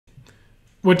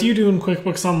What do you do in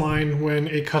QuickBooks Online when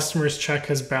a customer's check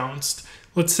has bounced?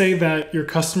 Let's say that your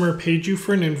customer paid you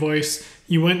for an invoice,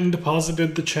 you went and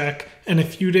deposited the check, and a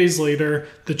few days later,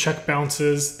 the check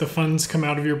bounces, the funds come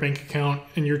out of your bank account,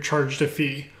 and you're charged a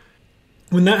fee.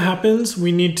 When that happens,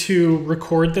 we need to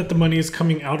record that the money is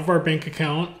coming out of our bank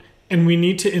account, and we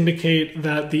need to indicate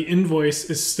that the invoice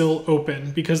is still open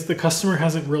because the customer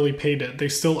hasn't really paid it. They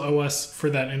still owe us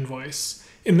for that invoice.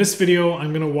 In this video, I'm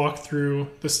going to walk through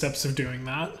the steps of doing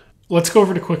that. Let's go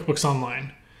over to QuickBooks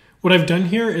Online. What I've done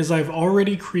here is I've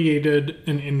already created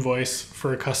an invoice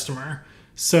for a customer.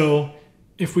 So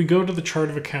if we go to the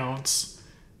chart of accounts,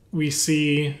 we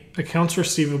see accounts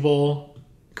receivable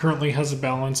currently has a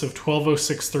balance of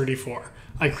 $1206.34.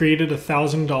 I created a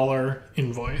 $1,000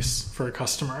 invoice for a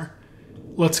customer.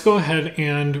 Let's go ahead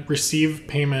and receive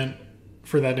payment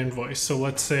for that invoice. So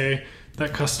let's say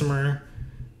that customer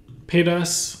paid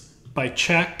us by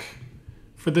check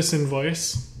for this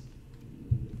invoice.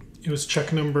 It was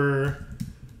check number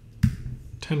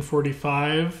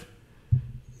 1045.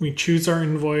 We choose our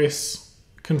invoice,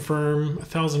 confirm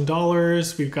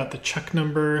 $1,000. We've got the check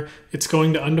number. It's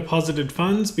going to undeposited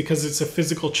funds because it's a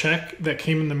physical check that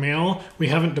came in the mail. We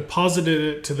haven't deposited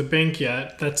it to the bank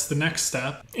yet. That's the next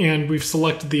step. And we've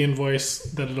selected the invoice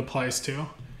that it applies to.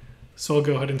 So I'll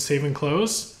go ahead and save and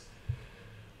close.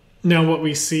 Now what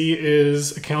we see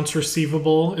is accounts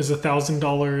receivable is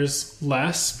 $1,000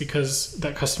 less because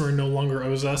that customer no longer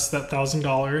owes us that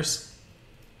 $1,000.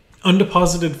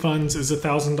 Undeposited funds is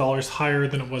 $1,000 higher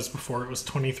than it was before. It was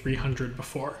 $2,300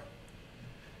 before.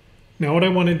 Now what I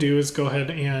want to do is go ahead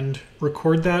and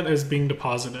record that as being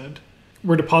deposited.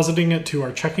 We're depositing it to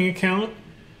our checking account.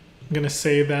 I'm going to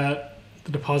say that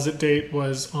the deposit date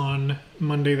was on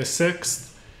Monday the 6th.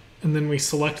 And then we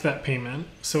select that payment.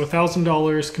 So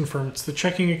 $1,000, confirm it's the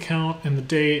checking account and the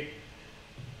date,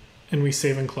 and we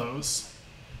save and close.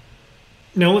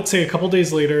 Now let's say a couple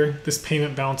days later, this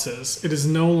payment bounces. It is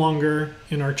no longer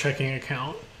in our checking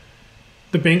account.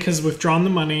 The bank has withdrawn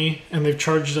the money and they've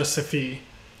charged us a fee.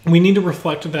 We need to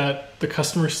reflect that the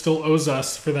customer still owes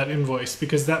us for that invoice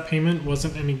because that payment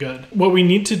wasn't any good. What we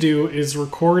need to do is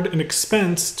record an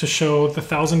expense to show the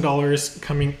 $1,000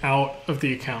 coming out of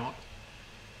the account.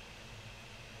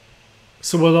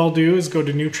 So what I'll do is go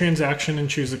to New Transaction and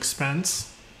choose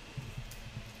Expense.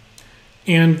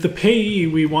 And the payee,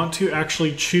 we want to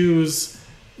actually choose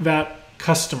that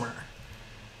customer.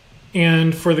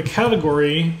 And for the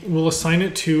category, we'll assign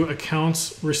it to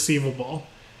Accounts Receivable.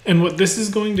 And what this is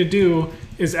going to do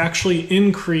is actually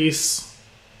increase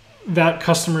that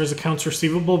customer's accounts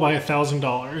receivable by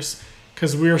 $1,000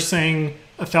 because we're saying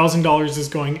 $1,000 is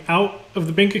going out of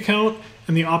the bank account,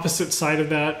 and the opposite side of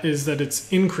that is that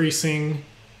it's increasing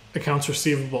accounts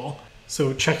receivable.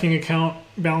 So checking account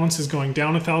balance is going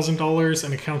down $1,000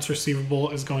 and accounts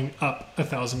receivable is going up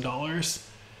 $1,000.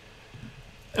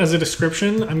 As a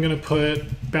description, I'm going to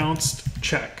put bounced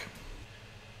check.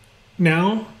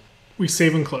 Now we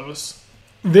save and close.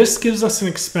 This gives us an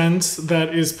expense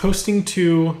that is posting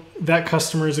to that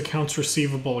customer's accounts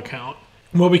receivable account.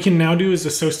 What we can now do is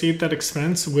associate that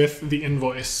expense with the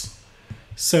invoice.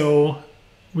 So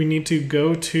we need to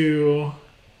go to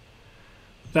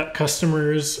that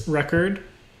customer's record.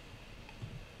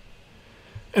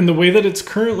 And the way that it's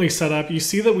currently set up, you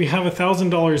see that we have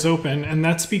 $1,000 open, and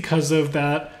that's because of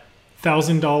that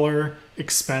 $1,000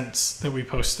 expense that we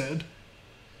posted.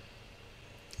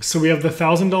 So we have the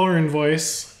 $1,000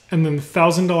 invoice and then the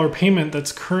 $1,000 payment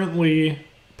that's currently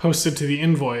posted to the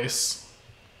invoice.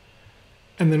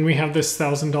 And then we have this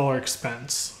 $1,000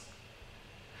 expense.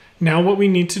 Now what we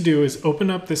need to do is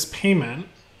open up this payment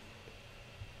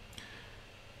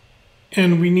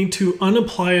and we need to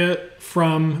unapply it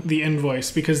from the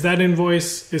invoice because that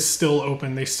invoice is still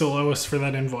open. They still owe us for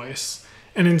that invoice.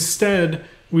 And instead,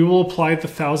 we will apply the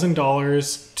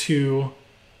 $1,000 to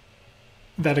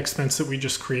that expense that we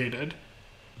just created.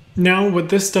 Now what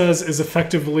this does is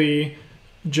effectively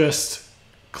just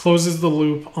closes the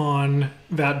loop on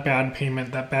that bad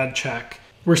payment, that bad check.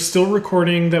 We're still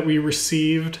recording that we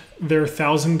received their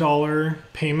 $1,000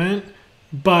 payment,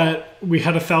 but we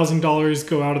had $1,000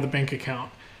 go out of the bank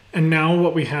account. And now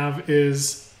what we have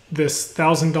is this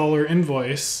 $1,000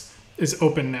 invoice is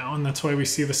open now, and that's why we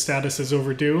see the status as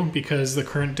overdue because the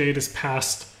current date is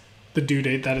past the due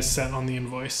date that is set on the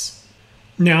invoice.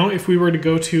 Now, if we were to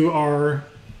go to our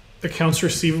accounts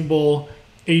receivable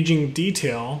aging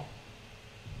detail,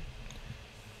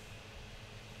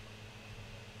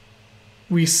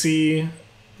 we see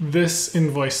this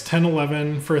invoice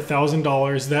 1011 for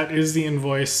 $1,000. That is the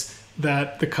invoice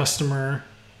that the customer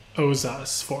owes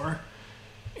us for.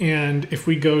 And if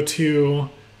we go to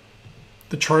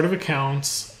the chart of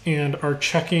accounts, and our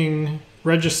checking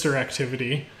register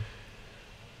activity,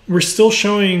 we're still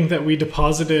showing that we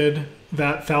deposited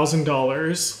that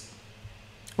 $1,000,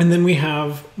 and then we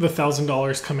have the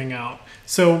 $1,000 coming out.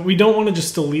 So we don't want to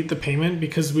just delete the payment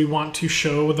because we want to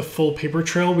show the full paper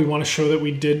trail. We want to show that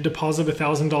we did deposit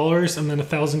 $1,000 and then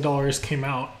 $1,000 came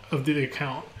out of the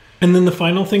account. And then the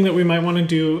final thing that we might want to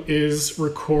do is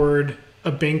record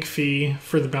a bank fee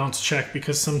for the bounce check,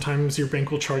 because sometimes your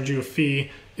bank will charge you a fee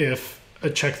if a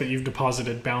check that you've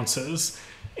deposited bounces.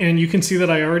 And you can see that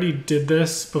I already did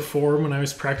this before when I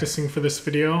was practicing for this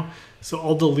video. So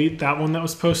I'll delete that one that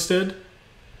was posted.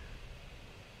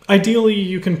 Ideally,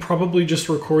 you can probably just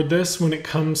record this when it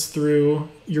comes through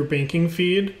your banking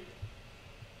feed.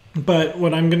 But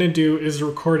what I'm going to do is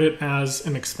record it as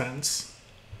an expense.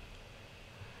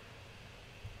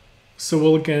 So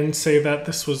we'll again say that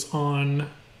this was on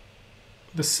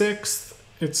the 6th.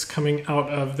 It's coming out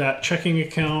of that checking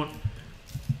account.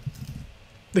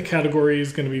 The category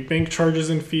is going to be bank charges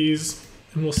and fees,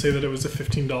 and we'll say that it was a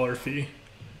 $15 fee.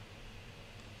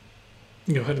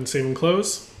 Go ahead and save and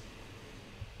close.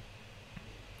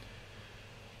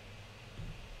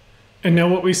 And now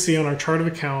what we see on our chart of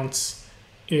accounts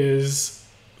is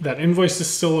that invoice is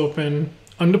still open.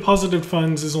 Undeposited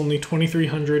funds is only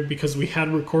 $2,300 because we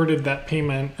had recorded that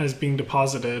payment as being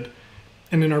deposited.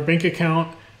 And in our bank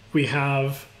account, we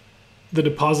have the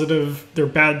deposit of their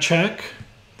bad check,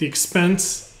 the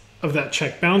expense of that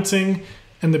check bouncing,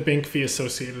 and the bank fee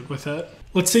associated with it.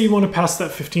 Let's say you want to pass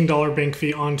that $15 bank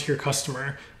fee on to your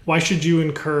customer. Why should you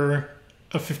incur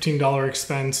a $15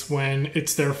 expense when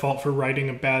it's their fault for writing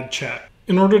a bad check?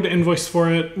 In order to invoice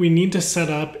for it, we need to set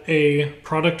up a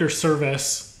product or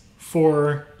service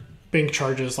for bank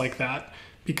charges like that,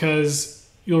 because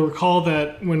you'll recall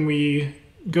that when we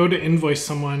go to invoice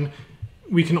someone,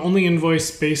 we can only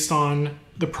invoice based on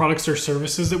the products or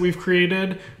services that we've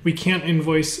created. We can't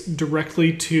invoice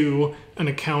directly to an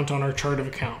account on our chart of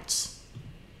accounts.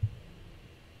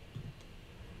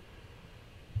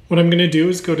 What I'm going to do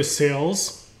is go to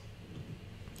Sales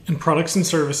and Products and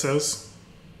Services,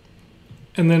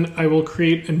 and then I will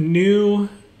create a new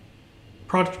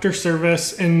product or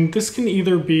service, and this can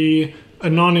either be a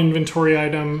non-inventory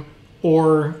item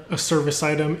or a service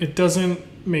item. It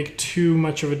doesn't make too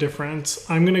much of a difference.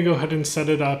 I'm going to go ahead and set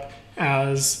it up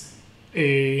as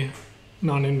a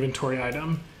non-inventory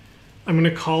item. I'm going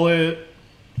to call it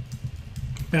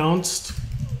bounced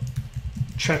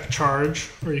check charge,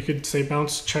 or you could say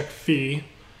bounce check fee.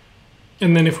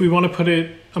 And then if we want to put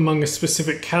it among a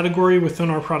specific category within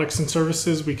our products and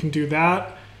services, we can do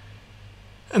that.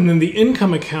 And then the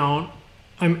income account,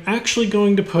 I'm actually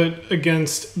going to put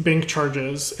against bank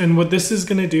charges. And what this is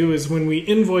going to do is when we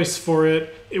invoice for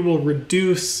it, it will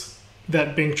reduce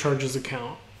that bank charges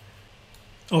account.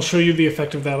 I'll show you the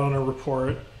effect of that on our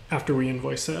report after we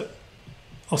invoice it.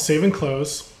 I'll save and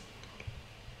close.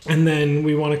 And then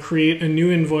we want to create a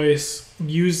new invoice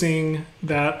using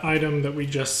that item that we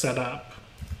just set up.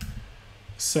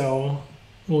 So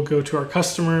we'll go to our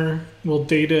customer, we'll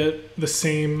date it the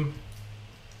same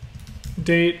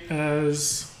date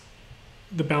as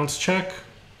the bounce check,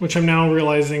 which I'm now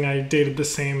realizing I dated the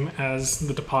same as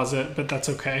the deposit, but that's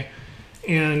okay.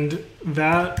 And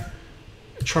that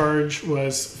charge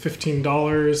was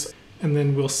 $15, and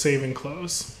then we'll save and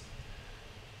close.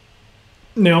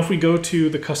 Now, if we go to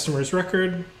the customer's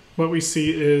record, what we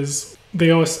see is they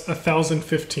owe us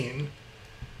 $1,015.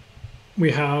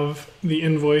 We have the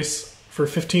invoice for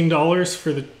 $15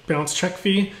 for the bounce check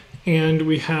fee, and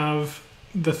we have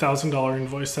the $1,000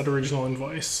 invoice, that original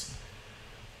invoice.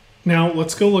 Now,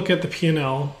 let's go look at the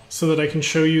P&L so that I can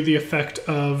show you the effect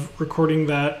of recording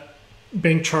that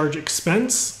bank charge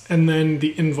expense and then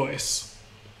the invoice.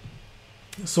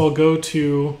 So I'll go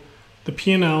to the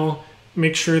P&L,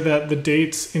 make sure that the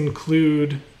dates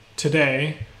include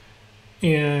today,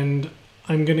 and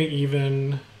I'm going to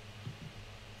even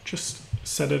just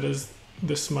set it as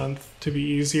this month to be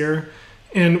easier.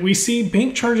 And we see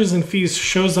bank charges and fees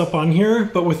shows up on here,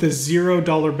 but with a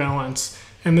 $0 balance.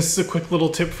 And this is a quick little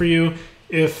tip for you.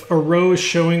 If a row is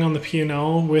showing on the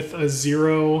P&L with a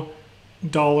 $0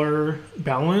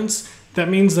 balance, that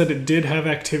means that it did have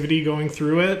activity going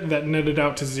through it that netted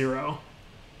out to 0.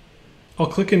 I'll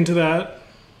click into that,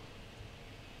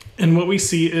 and what we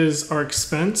see is our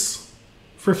expense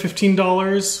for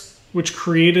 $15, which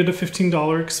created a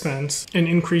 $15 expense and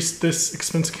increased this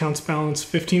expense accounts balance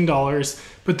 $15.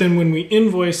 But then when we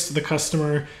invoice the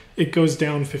customer, it goes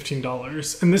down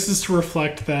 $15. And this is to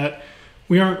reflect that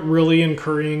we aren't really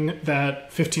incurring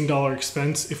that $15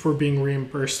 expense if we're being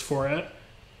reimbursed for it.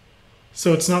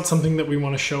 So it's not something that we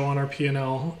want to show on our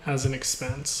P&L as an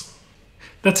expense.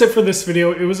 That's it for this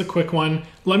video. It was a quick one.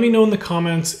 Let me know in the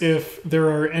comments if there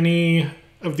are any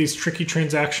of these tricky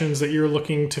transactions that you're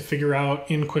looking to figure out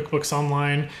in QuickBooks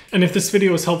Online. And if this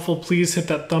video is helpful, please hit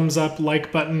that thumbs up,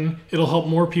 like button. It'll help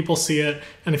more people see it.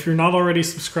 And if you're not already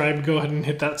subscribed, go ahead and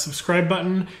hit that subscribe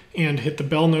button and hit the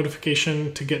bell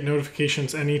notification to get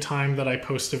notifications anytime that I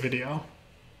post a video.